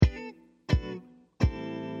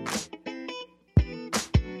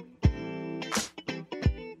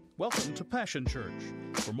Welcome to Passion Church.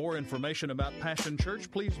 For more information about Passion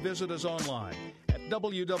Church, please visit us online at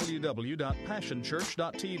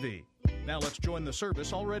www.passionchurch.tv. Now let's join the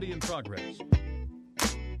service already in progress.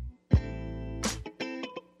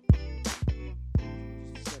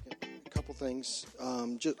 Things.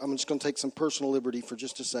 I'm just going to take some personal liberty for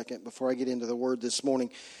just a second before I get into the Word this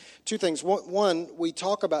morning. Two things. One, we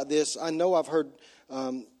talk about this. I know I've heard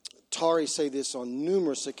Tari say this on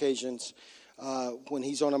numerous occasions. When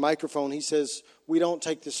he's on a microphone, he says, we don't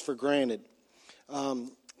take this for granted.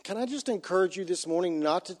 Can I just encourage you this morning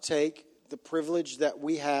not to take the privilege that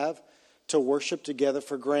we have to worship together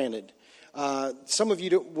for granted? Some of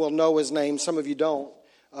you will know his name, some of you don't.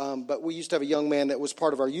 But we used to have a young man that was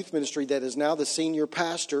part of our youth ministry that is now the senior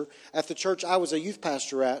pastor at the church I was a youth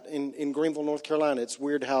pastor at in Greenville, North Carolina. It's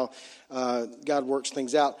weird how God works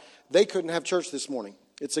things out. They couldn't have church this morning.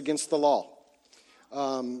 It's against the law.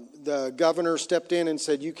 The governor stepped in and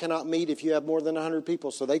said, you cannot meet if you have more than 100 people.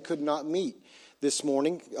 So they could not meet this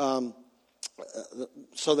morning.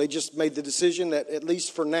 So they just made the decision that, at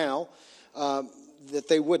least for now, that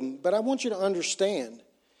they wouldn't. But I want you to understand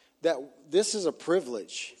that this is a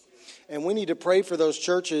privilege, and we need to pray for those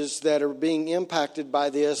churches that are being impacted by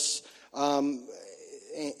this, and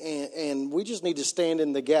we just need to stand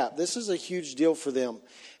in the gap. This is a huge deal for them,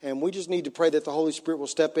 and we just need to pray that the Holy Spirit will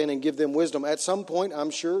step in and give them wisdom. At some point,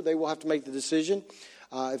 I'm sure they will have to make the decision,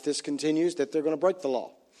 if this continues, that they're going to break the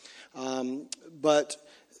law.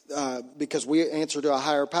 Because we answer to a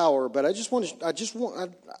higher power. But I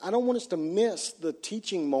don't want us to miss the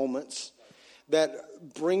teaching moments that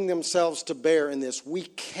bring themselves to bear in this. We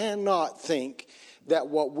cannot think that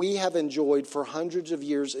what we have enjoyed for hundreds of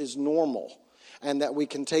years is normal and that we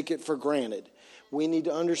can take it for granted. We need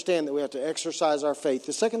to understand that we have to exercise our faith.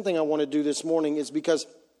 The second thing I want to do this morning is because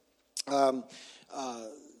I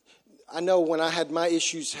know when I had my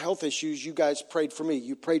issues, health issues, you guys prayed for me.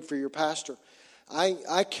 You prayed for your pastor.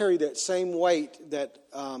 I carry that same weight that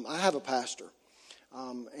I have a pastor.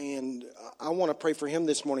 And I want to pray for him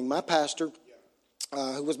this morning. My pastor,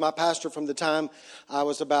 who was my pastor from the time I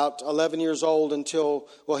was about 11 years old until,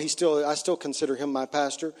 I still consider him my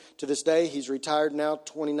pastor to this day. He's retired now,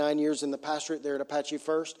 29 years in the pastorate there at Apache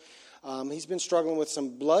First. He's been struggling with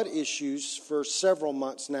some blood issues for several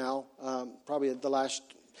months now, probably the last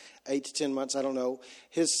 8 to 10 months, I don't know.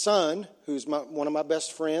 His son, who's one of my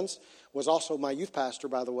best friends, was also my youth pastor,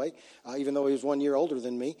 by the way, even though he was 1 year older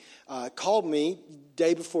than me, called me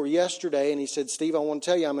day before yesterday, and he said, Steve, I want to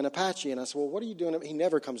tell you I'm in Apache. And I said, well, what are you doing? He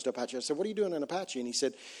never comes to Apache. I said, what are you doing in Apache? And he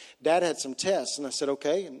said, Dad had some tests. And I said,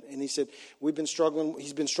 okay. And he said, he's been struggling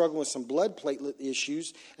with some blood platelet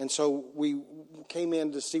issues, and so we came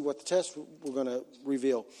in to see what the tests were going to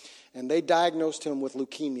reveal. And they diagnosed him with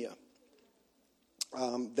leukemia.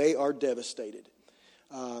 They are devastated.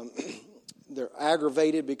 They're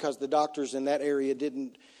aggravated because the doctors in that area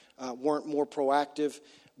weren't more proactive.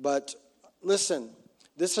 But listen,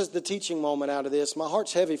 this is the teaching moment out of this. My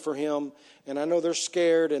heart's heavy for him, and I know they're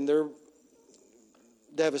scared and they're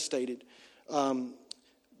devastated.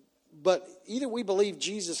 But either we believe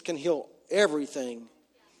Jesus can heal everything,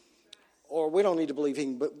 or we don't need to believe he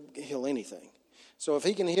can heal anything. So if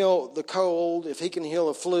he can heal the cold, if he can heal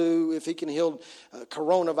a flu, if he can heal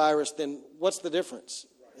coronavirus, then what's the difference?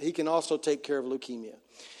 He can also take care of leukemia.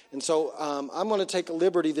 And so I'm going to take a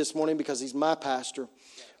liberty this morning because he's my pastor.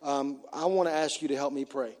 I want to ask you to help me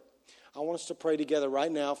pray. I want us to pray together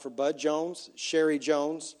right now for Bud Jones, Sherry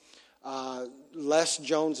Jones, Les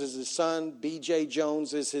Jones is his son, B.J.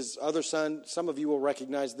 Jones is his other son. Some of you will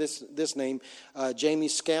recognize this name. Jamie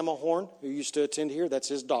Scamahorn, who used to attend here, that's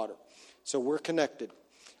his daughter. So we're connected.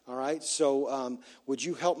 All right, so would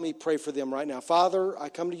you help me pray for them right now? Father, I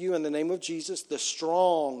come to you in the name of Jesus, the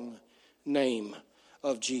strong name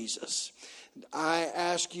of Jesus. I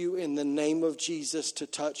ask you in the name of Jesus to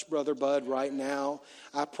touch Brother Bud right now.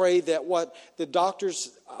 I pray that what the doctors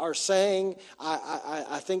are saying,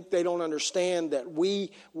 I think they don't understand that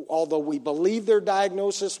although we believe their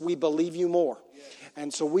diagnosis, we believe you more.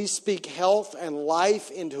 And so we speak health and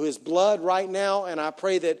life into his blood right now, and I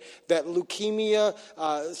pray that leukemia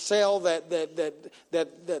cell,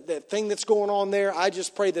 that thing that's going on there, I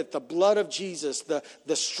just pray that the blood of Jesus, the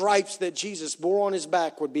stripes that Jesus bore on his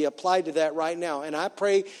back would be applied to that right now. And I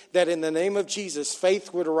pray that in the name of Jesus,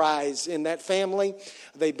 faith would arise in that family.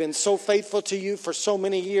 They've been so faithful to you for so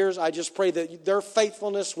many years. I just pray that their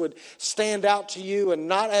faithfulness would stand out to you, and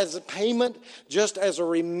not as a payment, just as a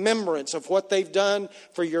remembrance of what they've done done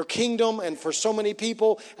for your kingdom and for so many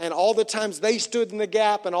people, and all the times they stood in the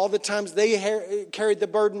gap and all the times they carried the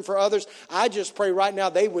burden for others. I just pray right now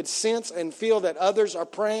they would sense and feel that others are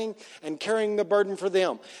praying and carrying the burden for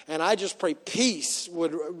them. And I just pray peace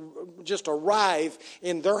would just arrive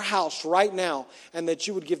in their house right now, and that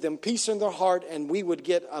you would give them peace in their heart, and we would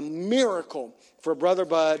get a miracle for Brother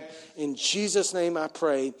Bud. In Jesus' name I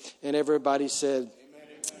pray. And everybody said,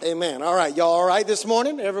 amen. All right, y'all all right this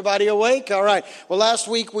morning? Everybody awake? All right. Well, last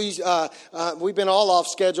week we've been all off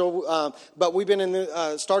schedule, but we've been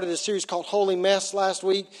started a series called Holi-Mess last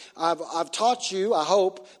week. I've taught you, I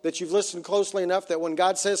hope, that you've listened closely enough that when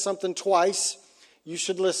God says something twice, you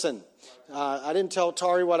should listen. I didn't tell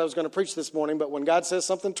Tari what I was going to preach this morning, but when God says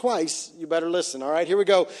something twice, you better listen. All right, here we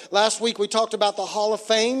go. Last week we talked about the Hall of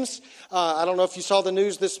Fames. I don't know if you saw the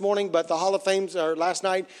news this morning, but the Hall of Fames, or last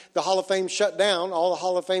night, the Hall of Fame shut down. All the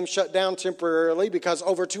Hall of Fame shut down temporarily because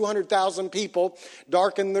over 200,000 people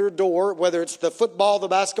darkened their door, whether it's the football, the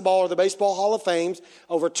basketball, or the baseball Hall of Fames.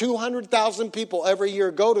 Over 200,000 people every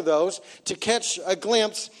year go to those to catch a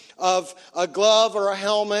glimpse of a glove or a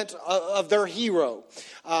helmet of their hero.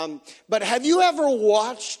 But have you ever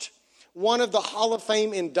watched one of the Hall of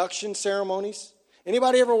Fame induction ceremonies?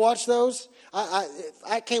 Anybody ever watch those?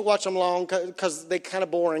 I can't watch them long because they're kind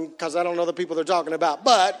of boring because I don't know the people they're talking about.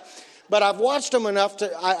 But I've watched them enough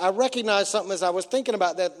to I recognize something as I was thinking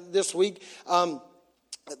about that this week.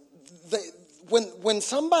 When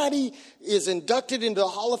somebody is inducted into the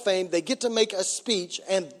Hall of Fame, they get to make a speech,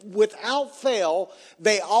 and without fail,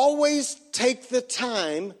 they always take the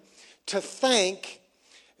time to thank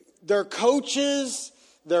their coaches,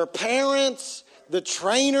 their parents, the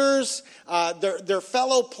trainers, their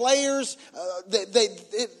fellow players.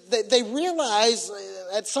 They realize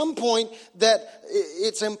at some point that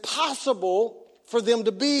it's impossible for them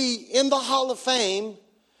to be in the Hall of Fame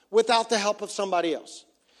without the help of somebody else.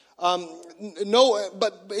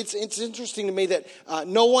 But it's interesting to me that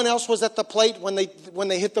no one else was at the plate when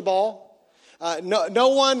they hit the ball. No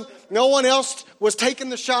one else was taking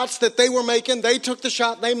the shots that they were making. They took the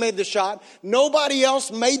shot. They made the shot. Nobody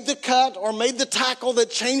else made the cut or made the tackle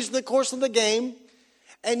that changed the course of the game.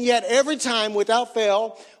 And yet every time, without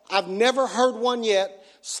fail, I've never heard one yet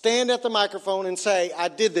stand at the microphone and say, I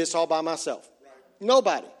did this all by myself.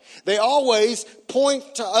 Nobody. They always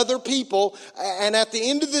point to other people, and at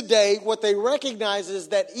the end of the day, what they recognize is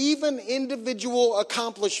that even individual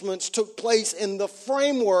accomplishments took place in the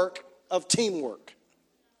framework of teamwork.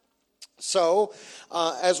 So,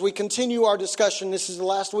 as we continue our discussion, this is the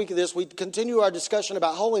last week of this, we continue our discussion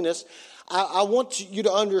about holiness. I want you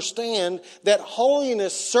to understand that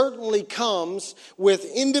holiness certainly comes with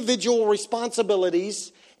individual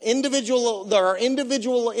responsibilities. There are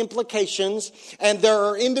individual implications, and there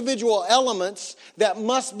are individual elements that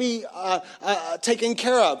must be taken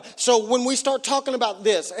care of. So when we start talking about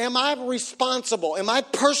this, am I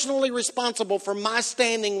personally responsible for my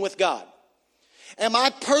standing with God? Am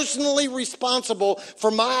I personally responsible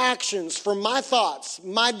for my actions, for my thoughts,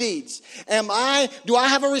 my deeds? Do I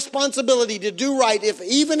have a responsibility to do right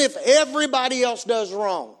even if everybody else does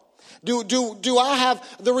wrong? Do I have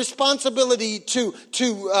the responsibility to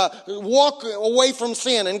walk away from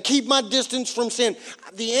sin and keep my distance from sin?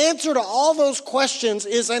 The answer to all those questions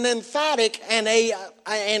is an emphatic and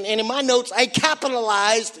in my notes, a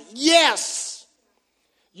capitalized yes.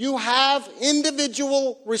 You have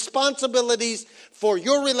individual responsibilities for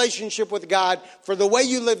your relationship with God, for the way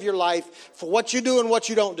you live your life, for what you do and what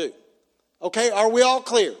you don't do. Okay, are we all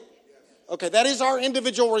clear? Okay, that is our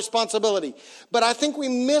individual responsibility. But I think we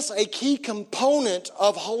miss a key component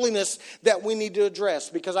of holiness that we need to address,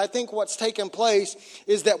 because I think what's taken place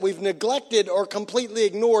is that we've neglected or completely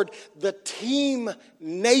ignored the team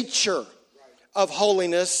nature of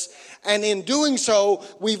holiness. And in doing so,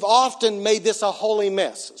 we've often made this a holy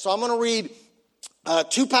mess. So I'm going to read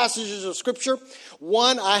two passages of Scripture.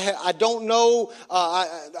 One, I don't know.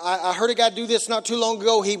 I heard a guy do this not too long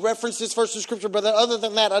ago. He referenced this verse of Scripture, but other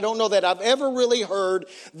than that, I don't know that I've ever really heard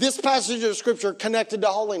this passage of Scripture connected to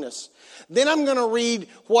holiness. Then I'm going to read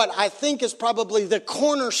what I think is probably the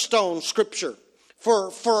cornerstone Scripture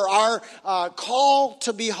for our call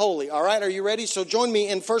to be holy. All right, are you ready? So join me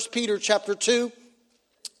in 1 Peter chapter 2,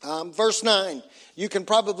 verse 9. You can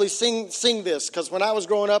probably sing this, because when I was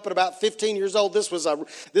growing up at about 15 years old, this was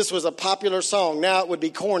a popular song. Now it would be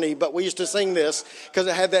corny, but we used to sing this because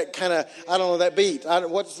it had that kind of, I don't know, that beat.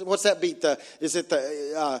 What's that beat? I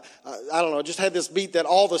don't know. Just had this beat that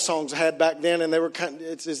all the songs had back then, and they were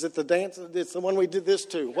is it the dance? It's the one we did this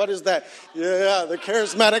to. What is that? Yeah, the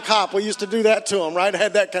charismatic hop. We used to do that to them, right?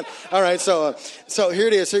 Had that kind. All right, so here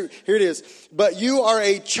it is. Here it is. But you are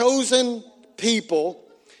a chosen people,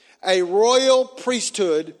 a royal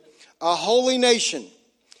priesthood, a holy nation,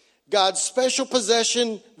 God's special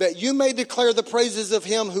possession, that you may declare the praises of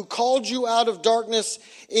him who called you out of darkness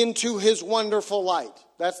into his wonderful light.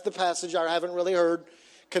 That's the passage I haven't really heard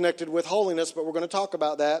connected with holiness, but we're going to talk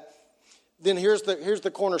about that. Then here's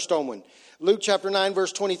the cornerstone one. Luke chapter 9,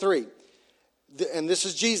 verse 23. And this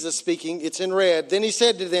is Jesus speaking. It's in red. Then he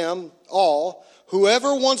said to them all,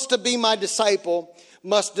 whoever wants to be my disciple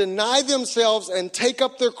must deny themselves and take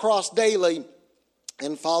up their cross daily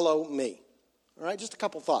and follow me. All right, just a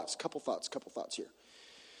couple thoughts here.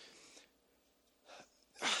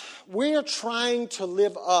 We're trying to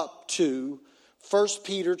live up to 1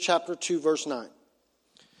 Peter chapter 2, verse 9.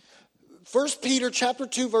 1 Peter chapter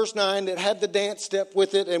 2, verse 9, that had the dance step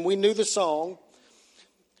with it, and we knew the song,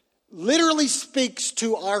 literally speaks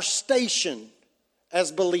to our station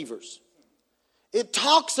as believers. It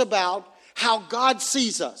talks about how God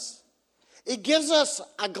sees us. It gives us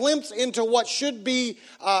a glimpse into what should be,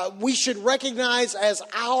 we should recognize as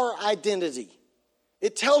our identity.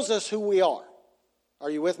 It tells us who we are. Are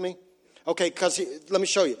you with me? Okay, because let me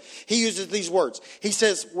show you. He uses these words. He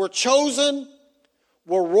says, we're chosen,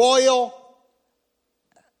 we're royal,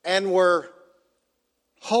 and we're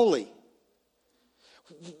holy.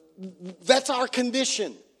 That's our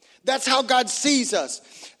condition. That's how God sees us.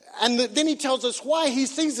 And then he tells us why he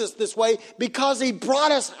sees us this way, because he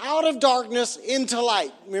brought us out of darkness into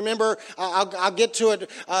light. Remember, I'll get to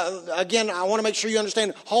it. Again, I want to make sure you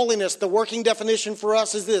understand holiness. The working definition for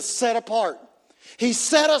us is this: set apart. He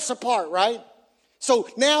set us apart, right? So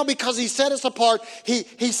now, because he set us apart, he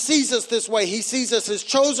sees us this way. He sees us as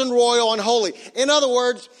chosen, royal, and holy. In other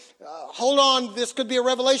words, hold on, this could be a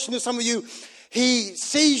revelation to some of you. He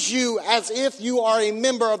sees you as if you are a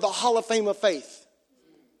member of the Hall of Fame of Faith.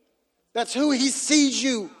 That's who he sees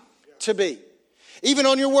you to be. Even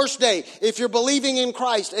on your worst day, if you're believing in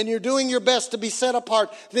Christ and you're doing your best to be set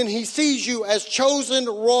apart, then he sees you as chosen,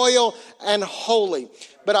 royal, and holy.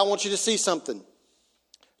 But I want you to see something.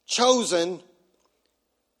 Chosen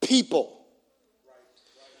people.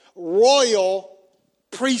 Royal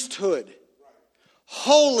priesthood.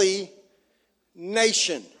 Holy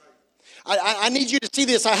nation. I need you to see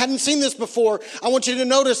this. I hadn't seen this before. I want you to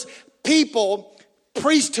notice people,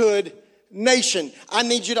 priesthood, nation. I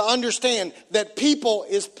need you to understand that people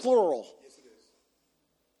is plural.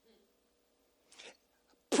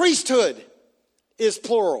 Priesthood is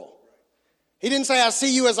plural. He didn't say, I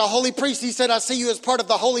see you as a holy priest. He said, I see you as part of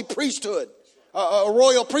the holy priesthood, a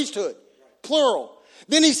royal priesthood, plural.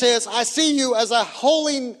 Then he says, I see you as a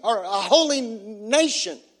holy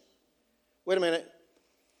nation. Wait a minute.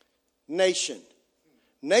 Nation.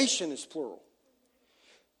 Nation is plural.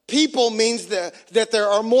 People means that there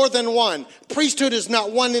are more than one. Priesthood is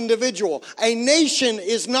not one individual. A nation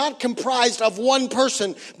is not comprised of one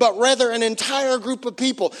person, but rather an entire group of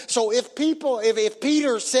people. So if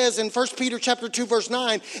Peter says in 1 Peter chapter 2, verse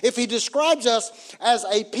 9, if he describes us as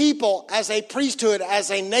a people, as a priesthood,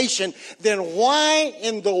 as a nation, then why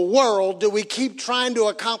in the world do we keep trying to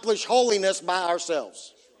accomplish holiness by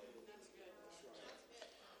ourselves?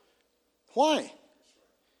 Why?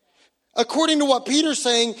 According to what Peter's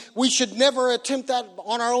saying, we should never attempt that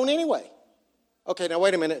on our own anyway. Okay, now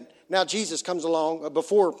wait a minute. Now Jesus comes along.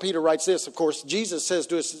 Before Peter writes this, of course, Jesus says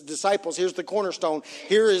to his disciples, here's the cornerstone.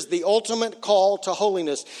 Here is the ultimate call to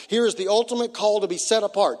holiness. Here is the ultimate call to be set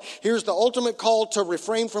apart. Here's the ultimate call to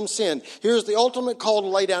refrain from sin. Here's the ultimate call to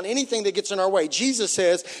lay down anything that gets in our way. Jesus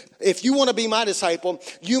says, if you want to be my disciple,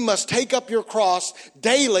 you must take up your cross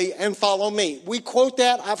daily and follow me. We quote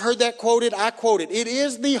that. I've heard that quoted. I quote it. It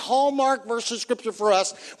is the hallmark verse of Scripture for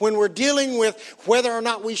us when we're dealing with whether or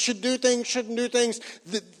not we should do things, shouldn't do things.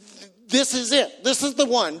 This is it. This is the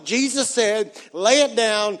one. Jesus said, lay it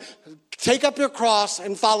down, take up your cross,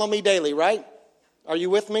 and follow me daily, right? Are you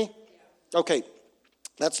with me? Okay.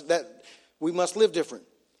 That. We must live different.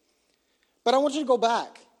 But I want you to go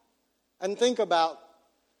back and think about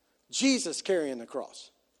Jesus carrying the cross.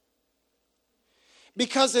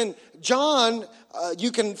 Because in John,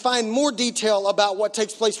 you can find more detail about what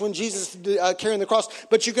takes place when Jesus carrying the cross.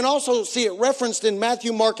 But you can also see it referenced in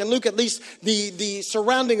Matthew, Mark, and Luke, at least the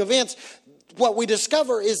surrounding events. What we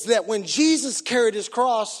discover is that when Jesus carried his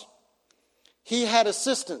cross, he had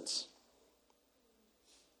assistance.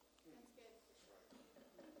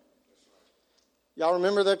 Y'all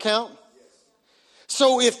remember the account?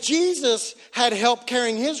 So if Jesus had help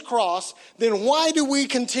carrying his cross, then why do we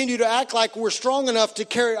continue to act like we're strong enough to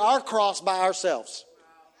carry our cross by ourselves?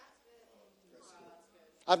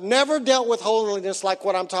 I've never dealt with holiness like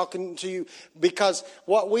what I'm talking to you, because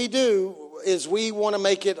what we do is we want to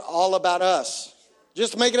make it all about us.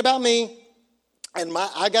 Just make it about me. and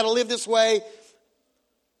I got to live this way.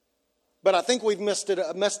 But I think we've messed it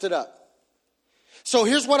up. So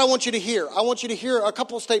here's what I want you to hear. I want you to hear a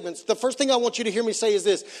couple of statements. The first thing I want you to hear me say is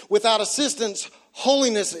this: without assistance,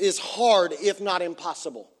 holiness is hard, if not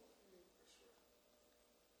impossible.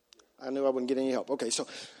 I knew I wouldn't get any help. Okay, so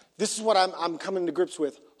this is what I'm coming to grips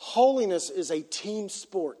with. Holiness is a team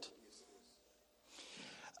sport.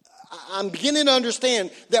 I'm beginning to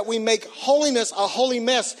understand that we make holiness a holy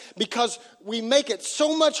mess because we make it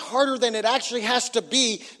so much harder than it actually has to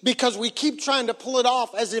be, because we keep trying to pull it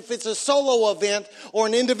off as if it's a solo event or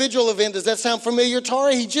an individual event. Does that sound familiar,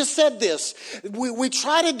 Tari? He just said this. We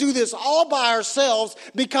try to do this all by ourselves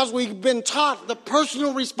because we've been taught the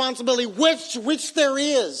personal responsibility, which there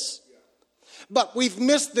is. But we've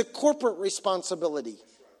missed the corporate responsibility.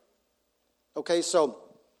 Okay, so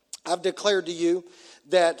I've declared to you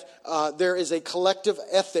that there is a collective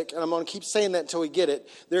ethic, and I'm going to keep saying that until we get it.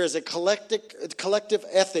 There is a collective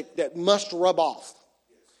ethic that must rub off.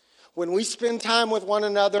 When we spend time with one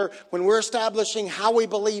another, when we're establishing how we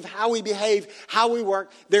believe, how we behave, how we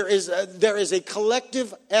work, there is a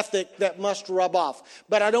collective ethic that must rub off.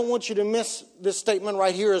 But I don't want you to miss this statement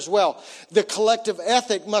right here as well. The collective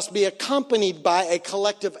ethic must be accompanied by a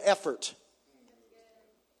collective effort.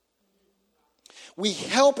 We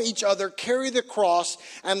help each other carry the cross,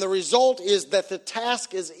 and the result is that the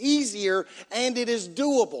task is easier and it is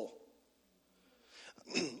doable.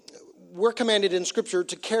 We're commanded in Scripture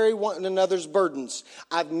to carry one another's burdens.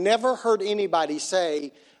 I've never heard anybody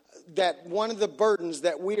say that one of the burdens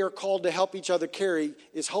that we are called to help each other carry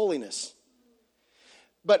is holiness.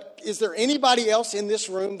 But is there anybody else in this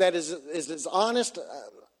room that is as honest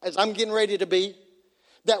as I'm getting ready to be,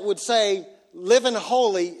 that would say living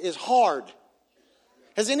holy is hard?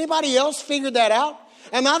 Has anybody else figured that out?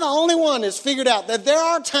 Am I the only one that's figured out that there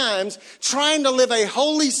are times trying to live a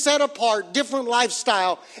holy, set-apart, different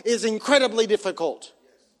lifestyle is incredibly difficult?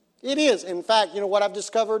 It is. In fact, you know what I've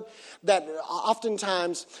discovered? That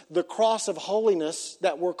oftentimes the cross of holiness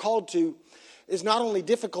that we're called to is not only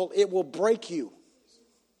difficult, it will break you.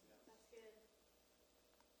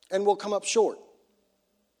 And we'll come up short.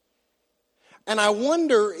 And I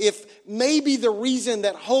wonder if maybe the reason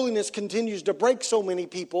that holiness continues to break so many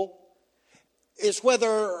people is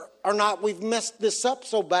whether or not we've messed this up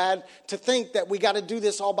so bad to think that we got to do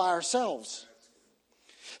this all by ourselves.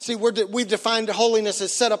 See, we've defined holiness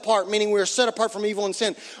as set apart, meaning we're set apart from evil and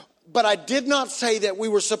sin. But I did not say that we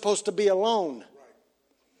were supposed to be alone.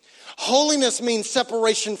 Holiness means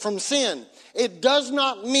separation from sin. It does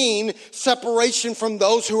not mean separation from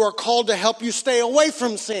those who are called to help you stay away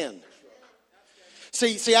from sin.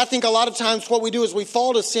 See, I think a lot of times what we do is we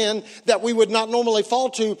fall to sin that we would not normally fall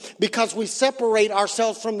to because we separate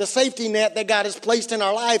ourselves from the safety net that God has placed in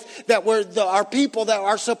our life, that our people that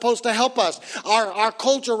are supposed to help us. Our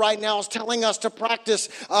culture right now is telling us to practice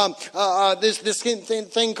this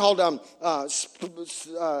thing called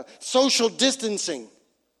social distancing,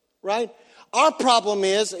 right? Our problem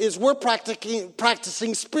is we're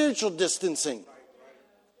practicing spiritual distancing.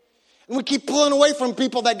 And we keep pulling away from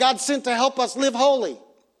people that God sent to help us live holy.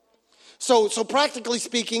 So practically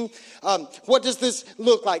speaking, what does this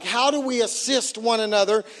look like? How do we assist one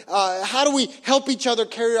another? How do we help each other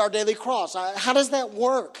carry our daily cross? How does that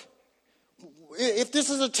work? If this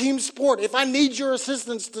is a team sport, if I need your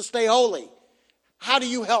assistance to stay holy, how do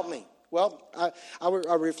you help me? Well, I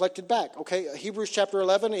reflected back. Okay, Hebrews chapter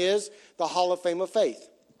 11 is the Hall of Fame of faith,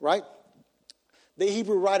 right? The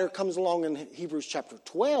Hebrew writer comes along in Hebrews chapter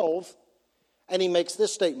 12, and he makes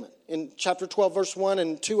this statement. In chapter 12, verse 1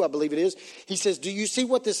 and 2, I believe it is, he says, do you see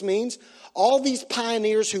what this means? All these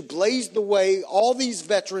pioneers who blazed the way, all these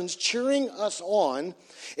veterans cheering us on,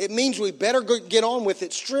 it means we better get on with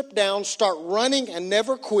it, strip down, start running, and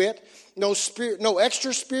never quit. No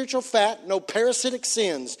extra spiritual fat, no parasitic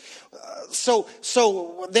sins.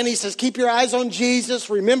 So then he says, keep your eyes on Jesus,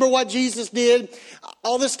 remember what Jesus did,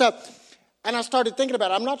 all this stuff. And I started thinking about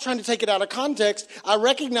it. I'm not trying to take it out of context. I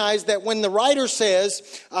recognize that when the writer says,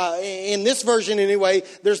 in this version anyway,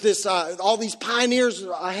 there's this all these pioneers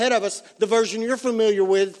ahead of us. The version you're familiar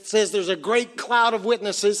with says there's a great cloud of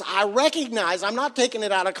witnesses. I recognize, I'm not taking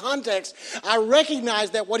it out of context. I recognize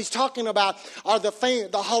that what he's talking about are the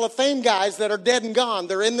Hall of Fame guys that are dead and gone.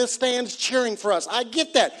 They're in the stands cheering for us. I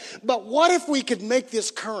get that. But what if we could make this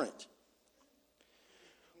current?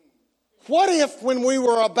 What if when we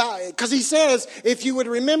were because he says, if you would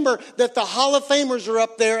remember that the Hall of Famers are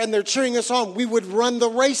up there and they're cheering us on, we would run the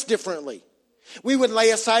race differently. We would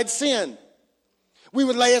lay aside sin. We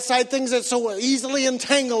would lay aside things that so easily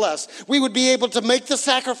entangle us. We would be able to make the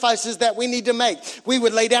sacrifices that we need to make. We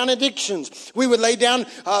would lay down addictions. We would lay down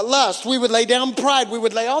lust. We would lay down pride. We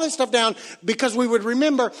would lay all this stuff down because we would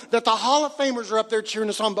remember that the Hall of Famers are up there cheering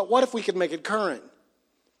us on. But what if we could make it current?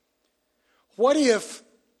 What if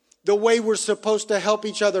the way we're supposed to help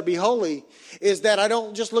each other be holy is that I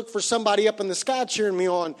don't just look for somebody up in the sky cheering me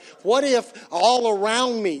on? What if all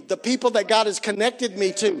around me, the people that God has connected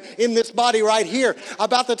me to in this body right here,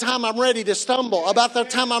 about the time I'm ready to stumble, about the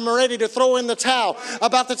time I'm ready to throw in the towel,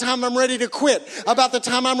 about the time I'm ready to quit, about the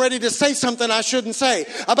time I'm ready to say something I shouldn't say,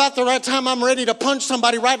 about the right time I'm ready to punch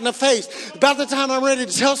somebody right in the face, about the time I'm ready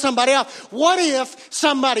to tell somebody off, what if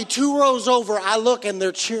somebody 2 rows over, I look and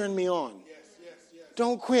they're cheering me on?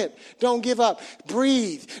 Don't quit. Don't give up.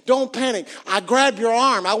 Breathe. Don't panic. I grab your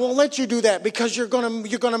arm. I won't let you do that because you're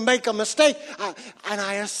gonna make a mistake. And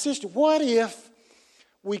I assist you. What if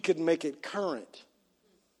we could make it current?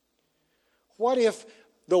 What if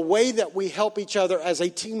the way that we help each other as a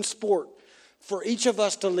team sport for each of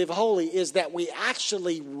us to live holy is that we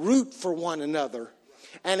actually root for one another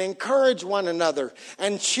and encourage one another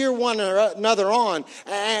and cheer one another on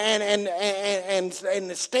and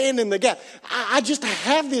stand in the gap. I just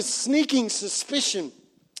have this sneaking suspicion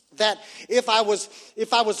that if I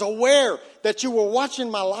was aware that you were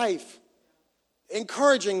watching my life,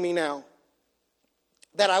 encouraging me now,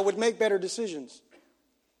 that I would make better decisions.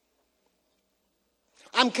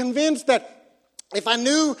 I'm convinced that if I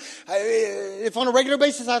knew, if on a regular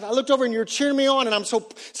basis I looked over and you're cheering me on and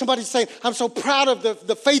somebody's saying, I'm so proud of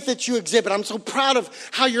the faith that you exhibit. I'm so proud of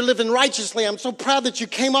how you're living righteously. I'm so proud that you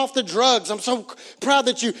came off the drugs. I'm so proud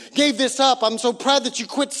that you gave this up. I'm so proud that you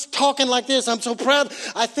quit talking like this. I'm so proud.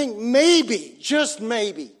 I think maybe, just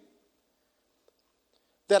maybe,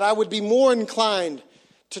 that I would be more inclined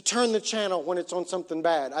to turn the channel when it's on something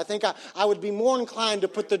bad. I think I would be more inclined to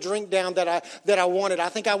put the drink down that I wanted. I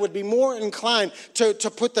think I would be more inclined to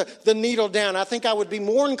put the needle down. I think I would be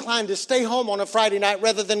more inclined to stay home on a Friday night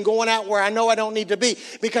rather than going out where I know I don't need to be,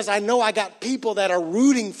 because I know I got people that are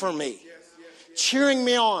rooting for me, cheering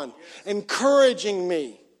me on, encouraging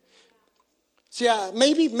me. See,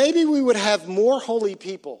 maybe we would have more holy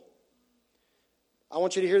people. I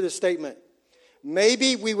want you to hear this statement.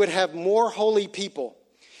 Maybe we would have more holy people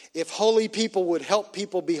if holy people would help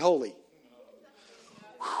people be holy.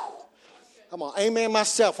 Whew. Come on, amen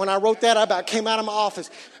myself. When I wrote that, I about came out of my office.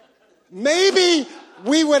 Maybe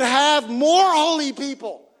we would have more holy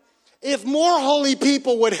people if more holy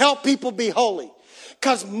people would help people be holy.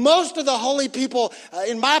 Because most of the holy people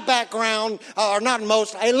in my background, or not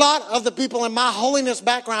most, a lot of the people in my holiness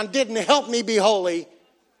background didn't help me be holy.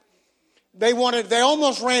 They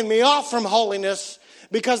almost ran me off from holiness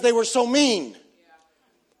because they were so mean.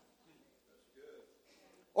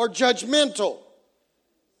 Or judgmental.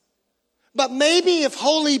 But maybe if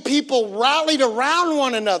holy people rallied around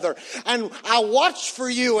one another and I watch for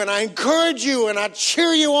you and I encourage you and I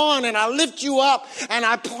cheer you on and I lift you up and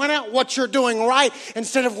I point out what you're doing right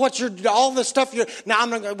instead of all the stuff we're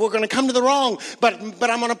going to come to the wrong, but I'm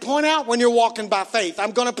going to point out when you're walking by faith.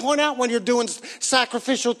 I'm going to point out when you're doing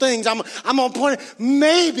sacrificial things. I'm going to point out,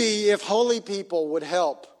 maybe if holy people would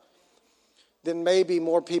help, then maybe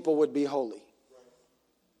more people would be holy.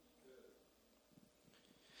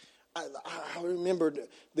 I remembered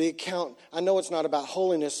the account. I know it's not about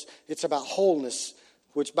holiness, it's about wholeness,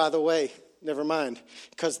 which, by the way, never mind,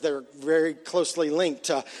 because they're very closely linked.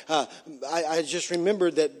 I just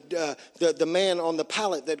remembered that the man on the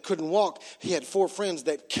pallet that couldn't walk, he had 4 friends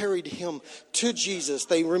that carried him to Jesus.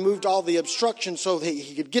 They removed all the obstructions so that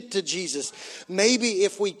he could get to Jesus. Maybe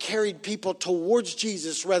if we carried people towards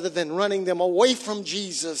Jesus rather than running them away from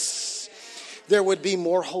Jesus, there would be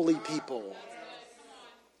more holy people.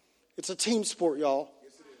 It's a team sport, y'all.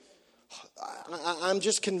 I'm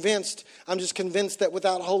just convinced that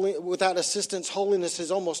without assistance, holiness is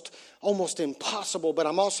almost impossible. But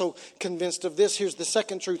I'm also convinced of this. Here's the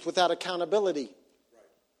second truth: without accountability,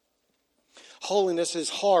 holiness is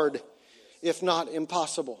hard, if not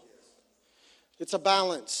impossible. It's a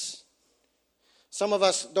balance. Some of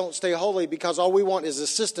us don't stay holy because all we want is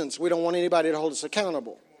assistance. We don't want anybody to hold us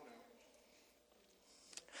accountable.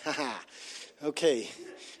 Okay.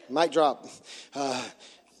 Mic drop.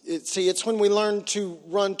 It's when we learn to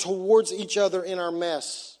run towards each other in our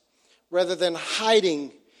mess rather than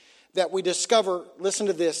hiding that we discover, listen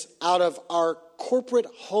to this, out of our corporate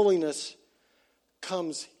holiness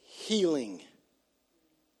comes healing.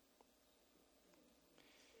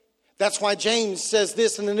 That's why James says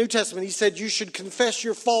this in the New Testament. He said, you should confess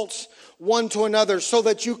your faults one to another so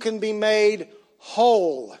that you can be made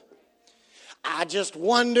whole. I just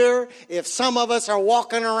wonder if some of us are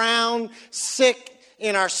walking around sick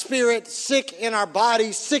in our spirit, sick in our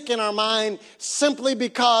body, sick in our mind, simply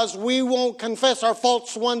because we won't confess our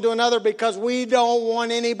faults one to another because we don't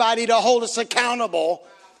want anybody to hold us accountable.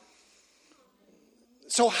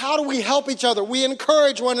 So how do we help each other? We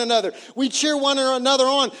encourage one another. We cheer one another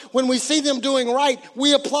on. When we see them doing right,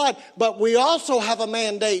 we applaud. But we also have a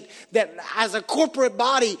mandate that as a corporate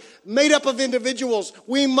body made up of individuals,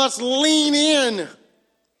 we must lean in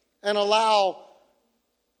and allow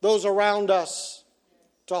those around us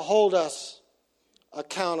to hold us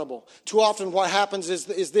accountable. Too often what happens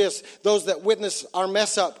is this. Those that witness our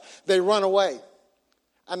mess up, they run away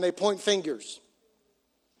and they point fingers.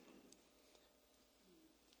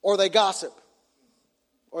 Or they gossip,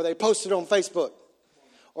 or they post it on Facebook,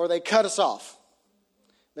 or they cut us off.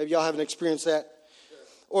 Maybe y'all haven't experienced that.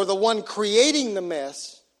 Or the one creating the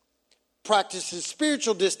mess practices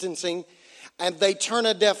spiritual distancing, and they turn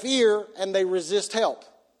a deaf ear and they resist help.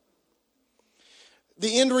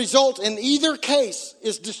 The end result in either case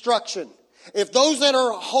is destruction. If those that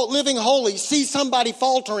are living holy see somebody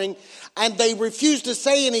faltering and they refuse to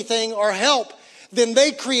say anything or help, then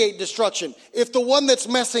they create destruction. If the one that's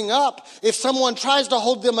messing up, if someone tries to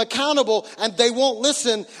hold them accountable and they won't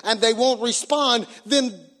listen and they won't respond,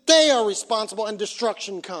 then they are responsible and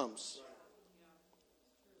destruction comes.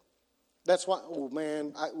 That's why,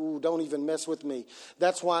 don't even mess with me.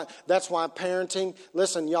 That's why parenting,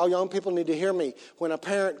 listen, y'all young people need to hear me. When a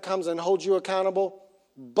parent comes and holds you accountable,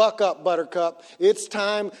 buck up, buttercup. It's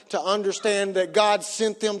time to understand that God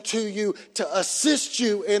sent them to you to assist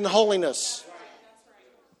you in holiness.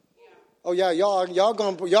 Oh yeah, y'all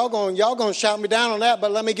gonna shout me down on that,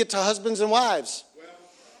 but let me get to husbands and wives.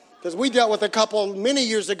 Because we dealt with a couple many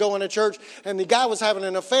years ago in a church, and the guy was having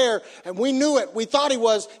an affair, and we knew it. We thought he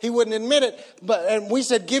wouldn't admit it, and we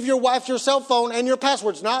said, give your wife your cell phone and your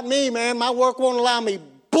passwords. Not me, man. My work won't allow me.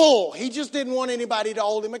 Bull. He just didn't want anybody to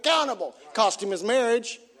hold him accountable. Cost him his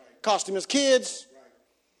marriage, cost him his kids,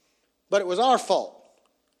 but it was our fault.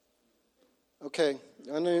 Okay.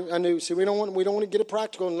 I knew. See, we don't want to get it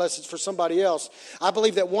practical unless it's for somebody else. I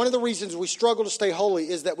believe that one of the reasons we struggle to stay holy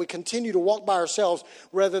is that we continue to walk by ourselves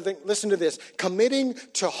rather than, listen to this, committing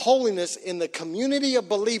to holiness in the community of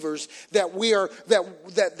believers that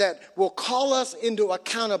will call us into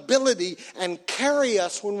accountability and carry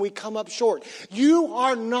us when we come up short. You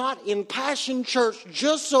are not in Passion Church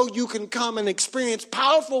just so you can come and experience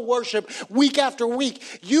powerful worship week after week.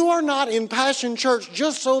 You are not in Passion Church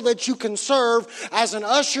just so that you can serve as an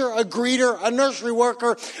usher, a greeter, a nursery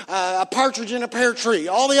worker, a partridge in a pear tree,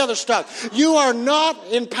 all the other stuff. You are not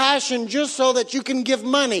in Passion just so that you can give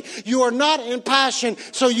money. You are not in Passion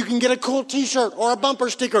so you can get a cool t-shirt or a bumper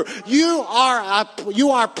sticker. You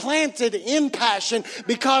are planted in Passion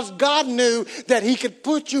because God knew that He could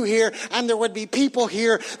put you here and there would be people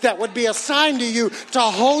here that would be assigned to you to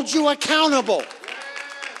hold you accountable.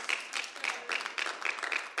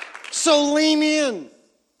 So lean in.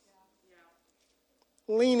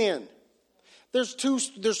 Lean in. There's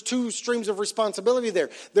two streams of responsibility there.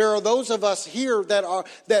 There are those of us here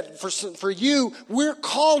that for you, we're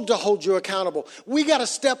called to hold you accountable. We got to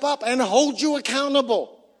step up and hold you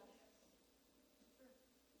accountable.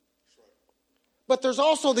 But there's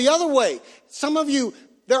also the other way. Some of you,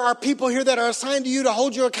 there are people here that are assigned to you to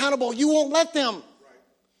hold you accountable. You won't let them.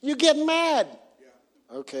 You get mad.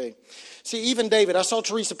 Okay. See, even David, I saw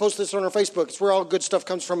Teresa post this on her Facebook. It's where all good stuff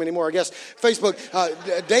comes from anymore, I guess. Facebook.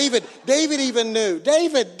 David even knew.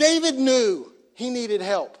 David knew he needed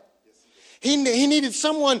help. He needed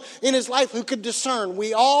someone in his life who could discern.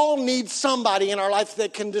 We all need somebody in our life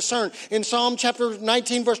that can discern. In Psalm chapter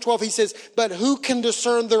 19, verse 12, he says, but who can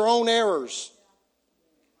discern their own errors?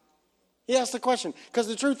 He asked the question. Because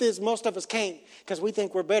the truth is, most of us can't because we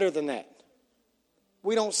think we're better than that.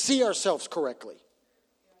 We don't see ourselves correctly.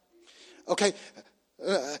 Okay,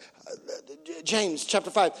 James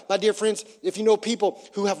chapter 5. My dear friends, if you know people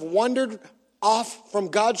who have wandered off from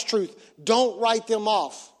God's truth, don't write them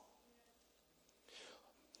off.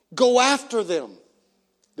 Go after them.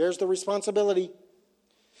 There's the responsibility.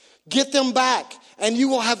 Get them back, and you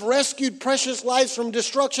will have rescued precious lives from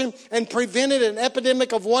destruction and prevented an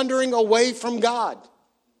epidemic of wandering away from God.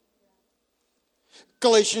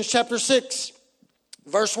 Galatians chapter 6,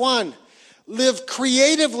 verse 1. Live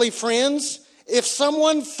creatively, friends. If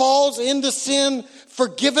someone falls into sin,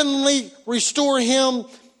 forgivingly restore him,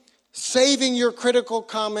 saving your critical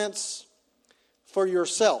comments for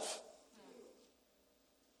yourself.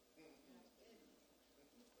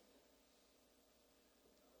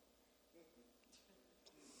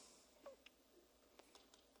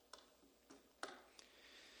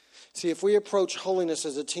 See, if we approach holiness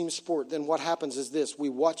as a team sport, then what happens is this. We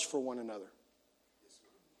watch for one another.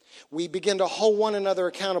 We begin to hold one another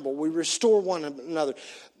accountable. We restore one another.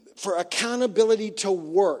 For accountability to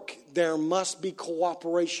work, there must be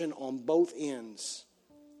cooperation on both ends.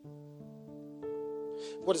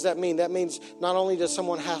 What does that mean? That means not only does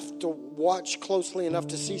someone have to watch closely enough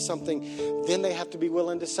to see something, then they have to be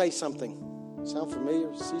willing to say something. Sound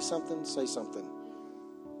familiar? See something, say something.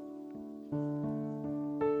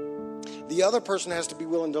 The other person has to be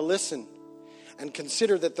willing to listen and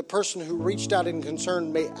consider that the person who reached out in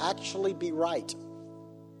concern may actually be right.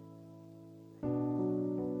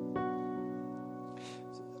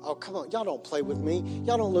 Oh, come on. Y'all don't play with me.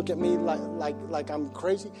 Y'all don't look at me like I'm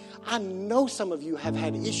crazy. I know some of you have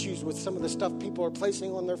had issues with some of the stuff people are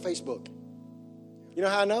placing on their Facebook. You know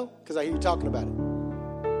how I know? Because I hear you talking about it.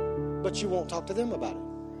 But you won't talk to them about it.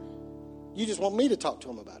 You just want me to talk to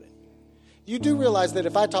them about it. You do realize that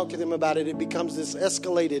if I talk to them about it, it becomes this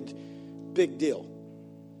escalated big deal.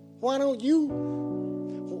 Why don't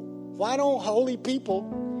holy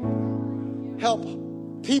people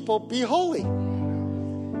help people be holy?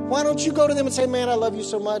 Why don't you go to them and say, man, I love you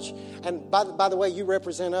so much. And by the way, you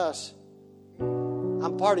represent us.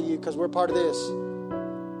 I'm part of you because we're part of this.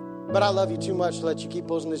 But I love you too much to let you keep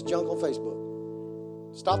posting this junk on Facebook.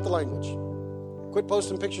 Stop the language. Quit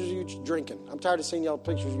posting pictures of you drinking. I'm tired of seeing y'all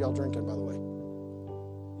pictures of y'all drinking, by the way.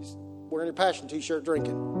 Wearing your Passion t-shirt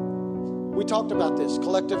drinking. We talked about this,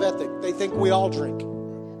 collective ethic. They think we all drink.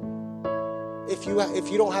 If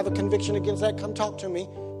you don't have a conviction against that, come talk to me.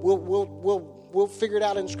 We'll figure it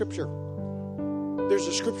out in Scripture. There's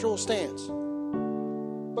a scriptural stance.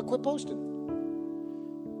 But quit posting.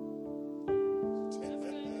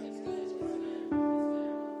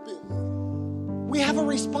 We have a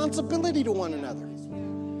responsibility to one another.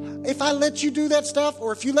 If I let you do that stuff,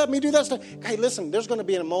 or if you let me do that stuff, hey, listen, there's going to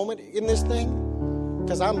be a moment in this thing,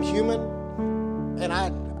 because I'm human, and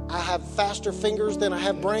I have faster fingers than I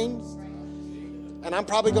have brains. And I'm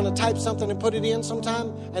probably going to type something and put it in sometime,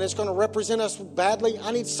 and it's going to represent us badly.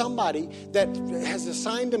 I need somebody that has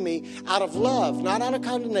assigned to me out of love, not out of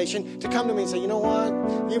condemnation, to come to me and say, you know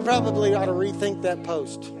what? You probably ought to rethink that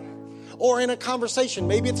post. Or in a conversation,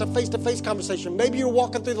 maybe it's a face-to-face conversation. Maybe you're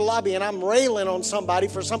walking through the lobby and I'm railing on somebody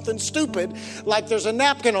for something stupid, like there's a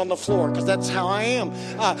napkin on the floor, because that's how I am.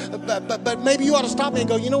 But maybe you ought to stop me and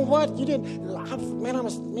go, you know what? You didn't. I'm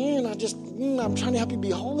trying to help you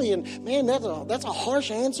be holy, and man, that's a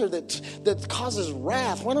harsh answer that causes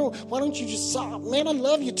wrath. Why don't you just stop? Man, I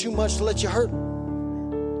love you too much to let you hurt.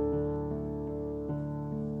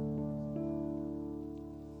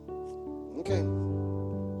 Okay.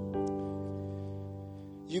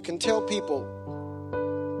 You can tell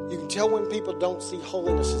when people don't see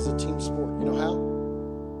holiness as a team sport. You know how?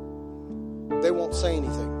 They won't say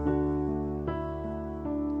anything.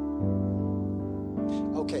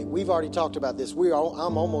 Okay, we've already talked about this.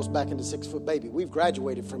 I'm almost back into 6 foot baby. We've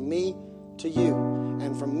graduated from me to you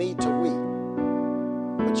and from me to we.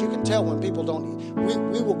 But you can tell when people don't.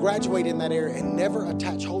 We will graduate in that area and never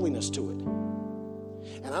attach holiness to it.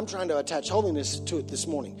 And I'm trying to attach holiness to it this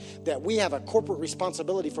morning, that we have a corporate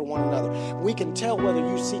responsibility for one another. We can tell whether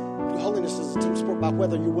you see holiness as a team sport by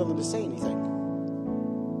whether you're willing to say anything.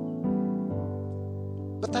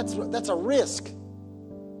 But that's a risk.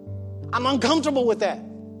 I'm uncomfortable with that.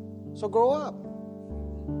 So grow up.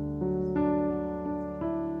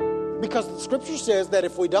 Because the Scripture says that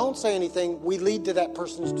if we don't say anything, we lead to that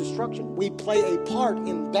person's destruction. We play a part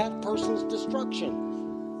in that person's destruction.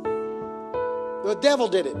 The devil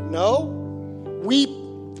did it. No. We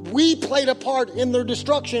played a part in their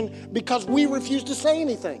destruction because we refused to say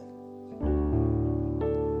anything.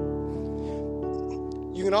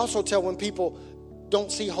 You can also tell when people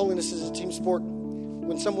don't see holiness as a team sport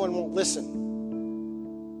when someone won't listen.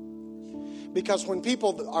 Because when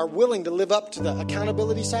people are willing to live up to the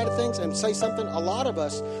accountability side of things and say something, a lot of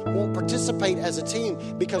us won't participate as a team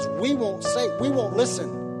because we won't listen.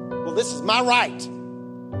 Well, this is my right.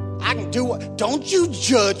 I can do what? Don't you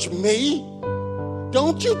judge me.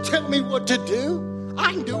 Don't you tell me what to do.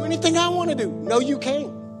 I can do anything I want to do. No, you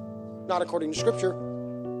can't. Not according to Scripture.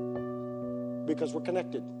 Because we're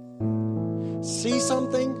connected. See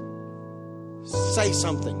something, say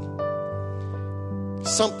something.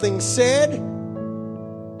 Something said,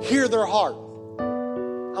 hear their heart.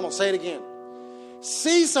 I'm going to say it again.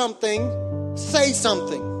 See something, say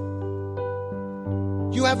something.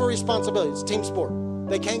 You have a responsibility. It's a team sport.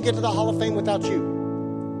 They can't get to the Hall of Fame without you.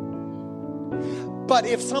 But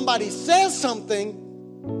if somebody says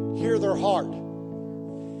something, hear their heart.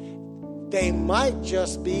 They might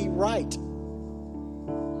just be right.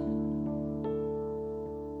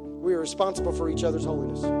 we are responsible for each other's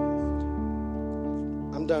holiness.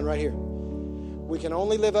 I'm done right here. We can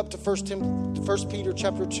only live up to 1 Peter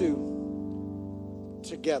chapter 2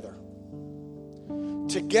 together.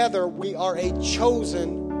 Together, we are a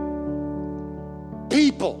chosen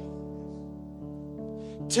people.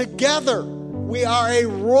 Together, we are a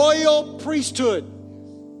royal priesthood.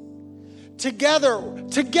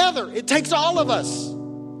 Together, it takes all of us.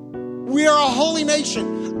 We are a holy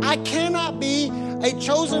nation. I cannot be a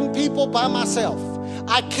chosen people by myself.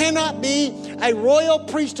 I cannot be a royal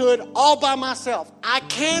priesthood all by myself. I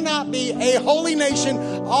cannot be a holy nation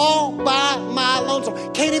all by my lonesome.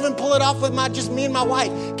 Can't even pull it off with just me and my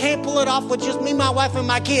wife. Can't pull it off with just me, my wife, and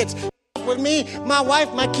my kids. With me, my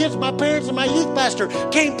wife, my kids, my parents, and my youth pastor.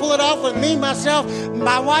 Can't pull it off with me, myself,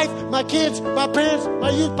 my wife, my kids, my parents,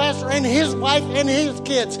 my youth pastor, and his wife and his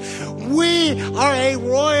kids. We are a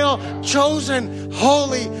royal, chosen,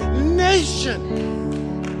 holy nation.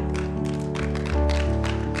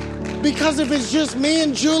 Because if it's just me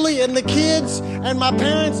and Julie and the kids and my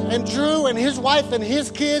parents and Drew and his wife and his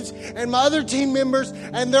kids and my other team members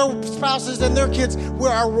and their spouses and their kids, we're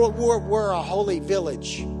a holy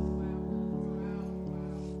village.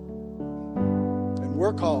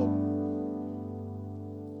 We're called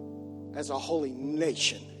as a holy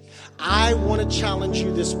nation. I want to challenge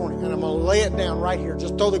you this morning, and I'm going to lay it down right here.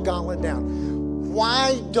 Just throw the gauntlet down.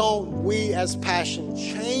 Why don't we as Passion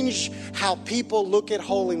change how people look at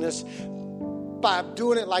holiness by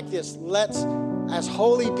doing it like this? Let's, as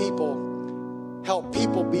holy people, help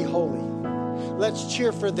people be holy. Let's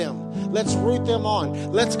cheer for them. Let's root them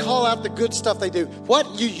on. Let's call out the good stuff they do.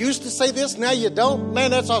 What? You used to say this, now you don't?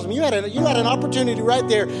 Man, that's awesome. You had an opportunity right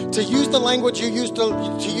there to use the language you used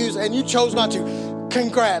to use, and you chose not to.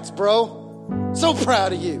 Congrats, bro. So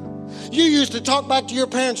proud of you. You used to talk back to your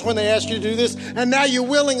parents when they asked you to do this, and now you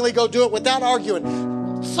willingly go do it without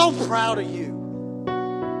arguing. So proud of you.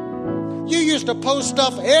 You used to post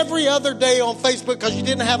stuff every other day on Facebook because you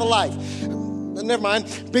didn't have a life. Never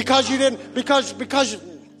mind. Because you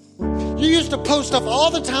used to post stuff all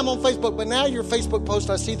the time on Facebook, but now your Facebook posts,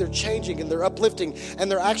 I see they're changing and they're uplifting and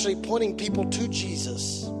they're actually pointing people to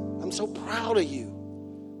Jesus. I'm so proud of you.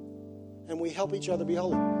 And we help each other be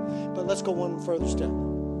holy. But let's go one further step.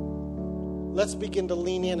 Let's begin to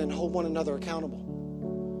lean in and hold one another accountable.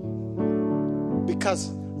 Because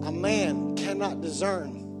a man cannot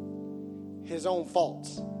discern his own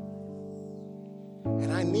faults.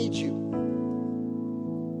 And I need you.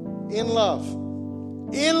 In love.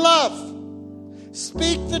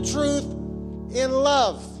 Speak the truth in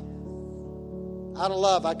love. Out of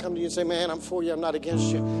love, I come to you and say, man, I'm for you, I'm not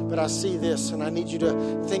against you. But I see this and I need you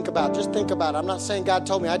to think about it. Just think about it. I'm not saying God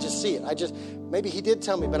told me, I just see it. Maybe he did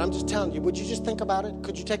tell me, but I'm just telling you, would you just think about it?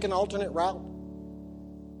 Could you take an alternate route?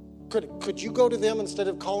 Could you go to them instead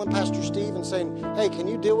of calling Pastor Steve and saying, hey, can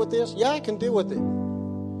you deal with this? Yeah, I can deal with it.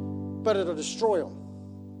 But it'll destroy them.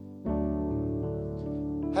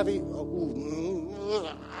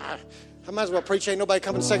 I might as well preach. Ain't nobody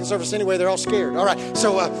coming to second service anyway. They're all scared. All right.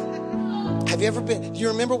 So, have you ever been? Do you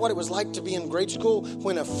remember what it was like to be in grade school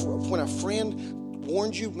when a friend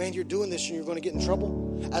warned you, man, you're doing this and you're going to get in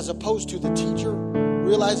trouble, as opposed to the teacher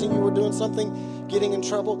realizing you were doing something, getting in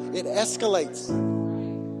trouble? It escalates.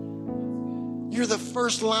 You're the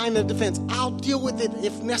first line of defense. I'll deal with it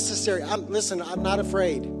if necessary. I'm not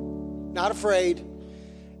afraid. Not afraid.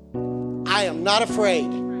 I am not afraid.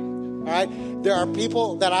 All right? There are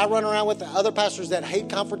people that I run around with, other pastors that hate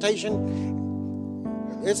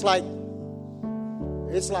confrontation. It's like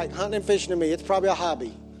hunting and fishing to me. It's probably a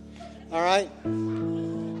hobby. All right?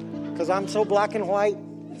 Because I'm so black and white.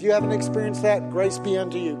 If you haven't experienced that, grace be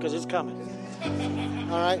unto you, because it's coming.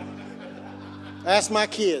 All right? Ask my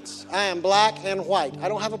kids. I am black and white. I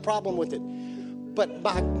don't have a problem with it. But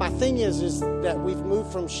my thing is that we've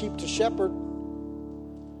moved from sheep to shepherd.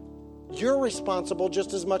 You're responsible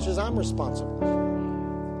just as much as I'm responsible.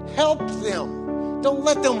 Help them. Don't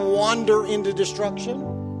let them wander into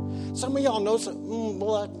destruction. Some of y'all know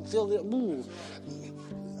I can feel it.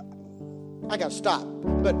 I got to stop.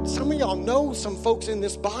 But some of y'all know some folks in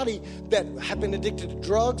this body that have been addicted to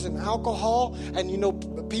drugs and alcohol, and you know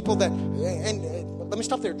people that, and let me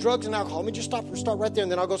stop there. Drugs and alcohol. Let me just start right there,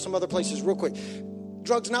 and then I'll go some other places real quick.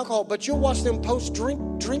 Drugs and alcohol, but you'll watch them post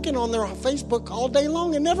drinking on their Facebook all day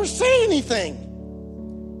long and never say anything,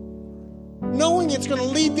 knowing it's going to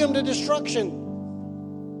lead them to destruction.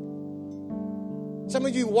 Some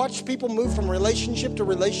of you watch people move from relationship to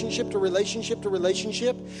relationship to relationship to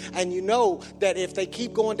relationship, and you know that if they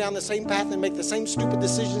keep going down the same path and make the same stupid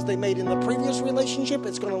decisions they made in the previous relationship,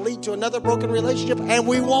 it's going to lead to another broken relationship, and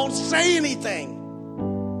we won't say anything.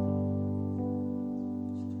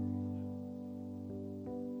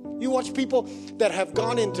 watched people that have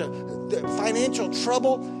gone into financial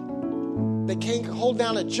trouble. They can't hold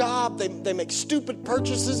down a job. They make stupid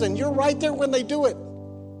purchases, and you're right there when they do it.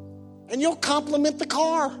 And you'll compliment the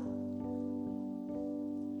car.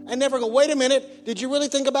 And never go, wait a minute, did you really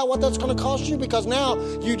think about what that's going to cost you? Because now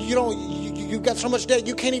you got so much debt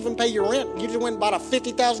you can't even pay your rent. You just went and bought a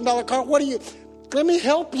 $50,000 car. Let me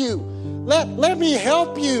help you. Let me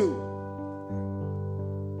help you.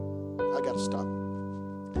 I got to stop.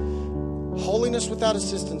 Holiness without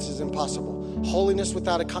assistance is impossible. Holiness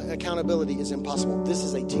without accountability is impossible. This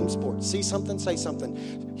is a team sport. See something, say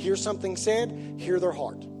something. Hear something said, hear their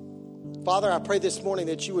heart. Father, I pray this morning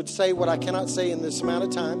that you would say what I cannot say in this amount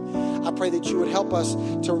of time. I pray that you would help us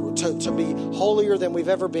to be holier than we've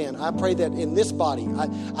ever been. I pray that in this body,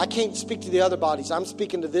 I can't speak to the other bodies. I'm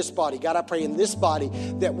speaking to this body. God, I pray in this body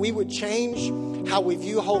that we would change how we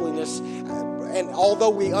view holiness. And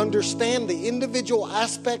although we understand the individual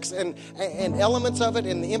aspects and elements of it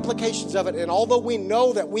and the implications of it, and although we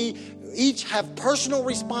know that we each have personal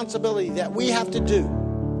responsibility that we have to do,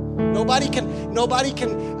 nobody can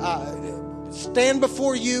stand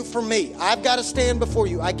before you for me. I've got to stand before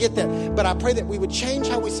you. I get that. But I pray that we would change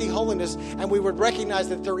how we see holiness, and we would recognize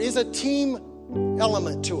that there is a team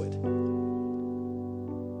element to it.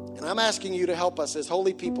 And I'm asking you to help us as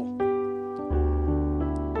holy people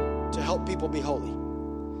to help people be holy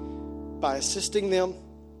by assisting them,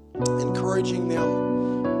 encouraging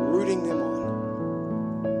them, rooting them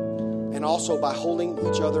on, and also by holding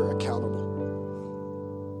each other accountable,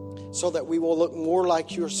 so that we will look more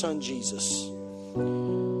like your Son, Jesus,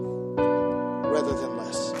 rather than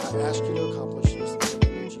less. I ask you to accomplish this in the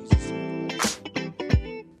name of Jesus.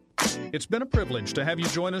 It's been a privilege to have you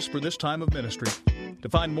join us for this time of ministry. To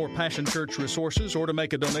find more Passion Church resources or to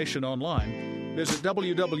make a donation online, visit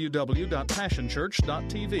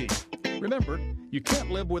www.passionchurch.tv. Remember, you can't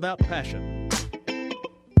live without passion.